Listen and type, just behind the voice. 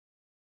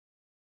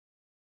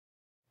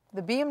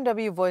The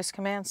BMW voice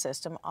command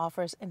system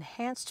offers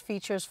enhanced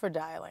features for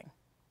dialing.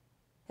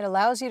 It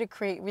allows you to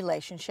create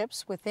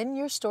relationships within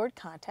your stored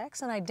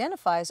contacts and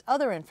identifies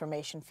other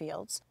information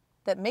fields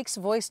that makes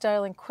voice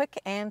dialing quick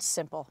and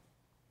simple.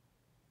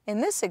 In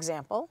this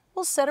example,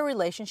 we'll set a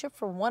relationship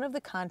for one of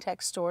the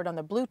contacts stored on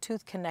the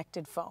Bluetooth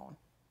connected phone.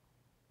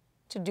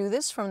 To do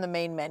this from the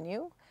main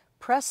menu,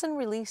 press and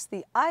release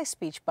the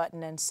iSpeech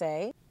button and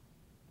say,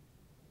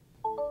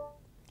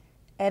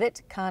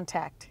 Edit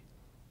Contact.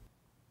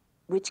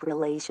 Which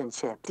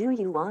relationship do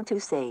you want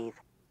to save?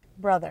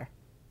 Brother.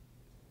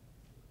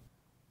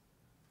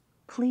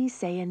 Please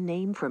say a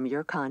name from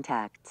your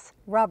contacts.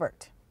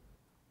 Robert.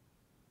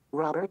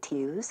 Robert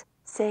Hughes.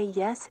 Say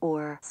yes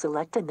or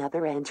select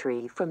another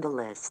entry from the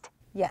list.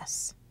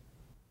 Yes.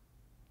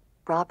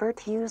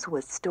 Robert Hughes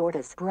was stored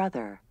as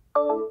brother.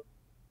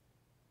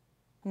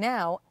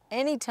 Now,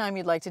 anytime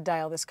you'd like to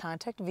dial this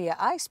contact via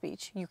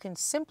iSpeech, you can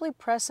simply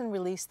press and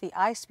release the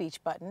iSpeech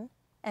button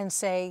and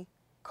say,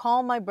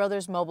 Call my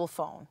brother's mobile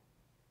phone,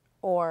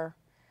 or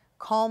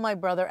Call my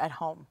brother at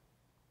home.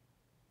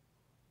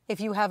 If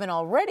you haven't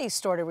already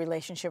stored a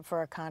relationship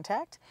for a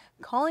contact,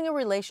 calling a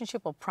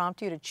relationship will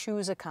prompt you to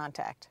choose a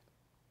contact.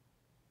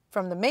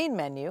 From the main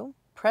menu,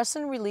 press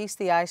and release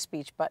the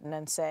iSpeech button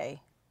and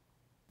say,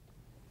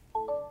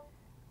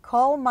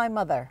 Call my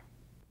mother.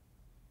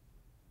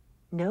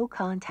 No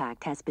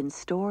contact has been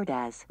stored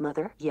as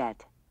mother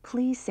yet.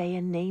 Please say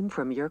a name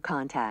from your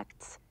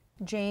contacts.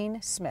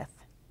 Jane Smith.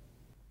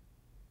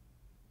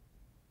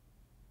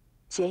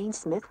 Jane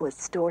Smith was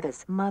stored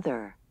as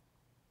mother.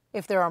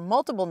 If there are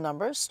multiple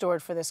numbers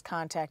stored for this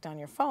contact on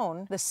your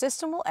phone, the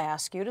system will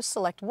ask you to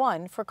select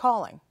one for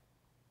calling.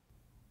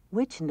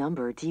 Which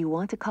number do you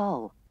want to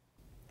call?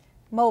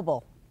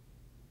 Mobile.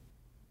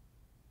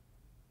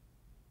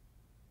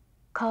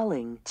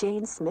 Calling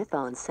Jane Smith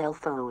on cell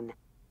phone.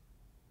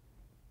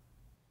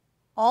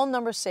 All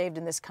numbers saved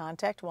in this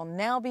contact will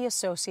now be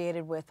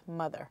associated with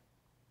mother.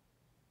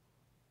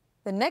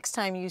 The next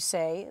time you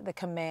say the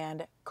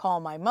command, Call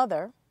my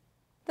mother,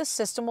 the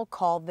system will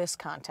call this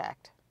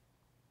contact.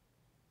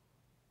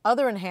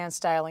 Other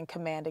enhanced dialing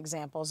command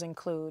examples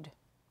include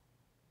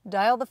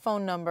dial the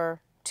phone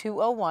number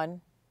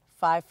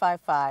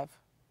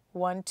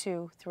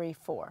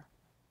 201-555-1234.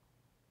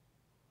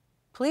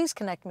 Please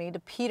connect me to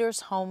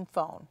Peter's home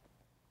phone.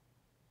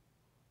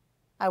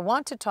 I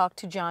want to talk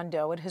to John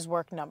Doe at his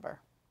work number.